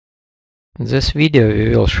In this video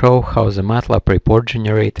we will show how the MATLAB report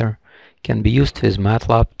generator can be used with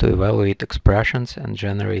MATLAB to evaluate expressions and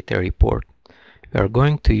generate a report. We are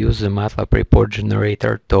going to use the MATLAB report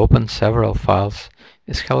generator to open several files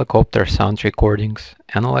with helicopter sound recordings,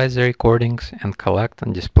 analyze the recordings, and collect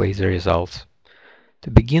and display the results. To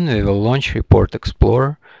begin, we will launch Report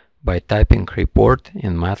Explorer by typing report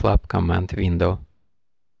in MATLAB command window.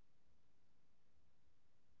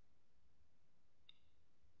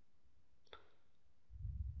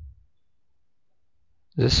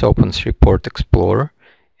 This opens Report Explorer,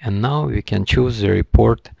 and now we can choose the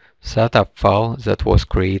report setup file that was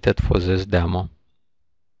created for this demo.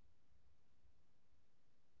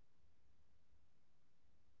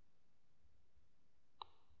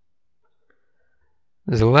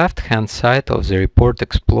 The left-hand side of the Report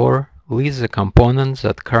Explorer lists the components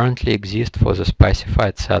that currently exist for the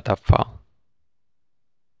specified setup file.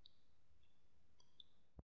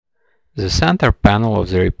 The center panel of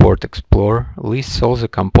the Report Explorer lists all the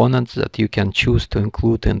components that you can choose to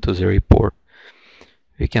include into the report.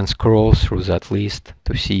 We can scroll through that list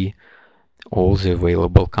to see all the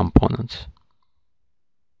available components.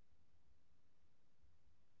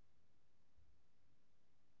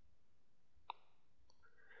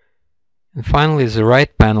 And finally, the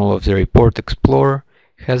right panel of the Report Explorer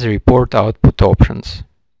has report output options.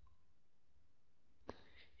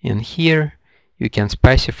 In here, you can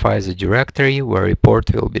specify the directory where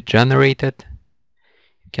report will be generated.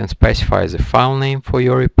 You can specify the file name for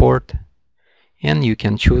your report, and you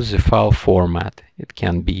can choose the file format. It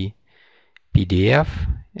can be PDF,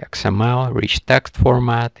 XML, rich text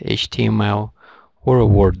format, HTML, or a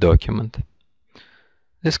Word document.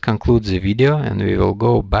 This concludes the video, and we will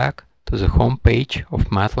go back to the home page of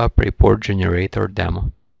MATLAB Report Generator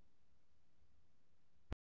demo.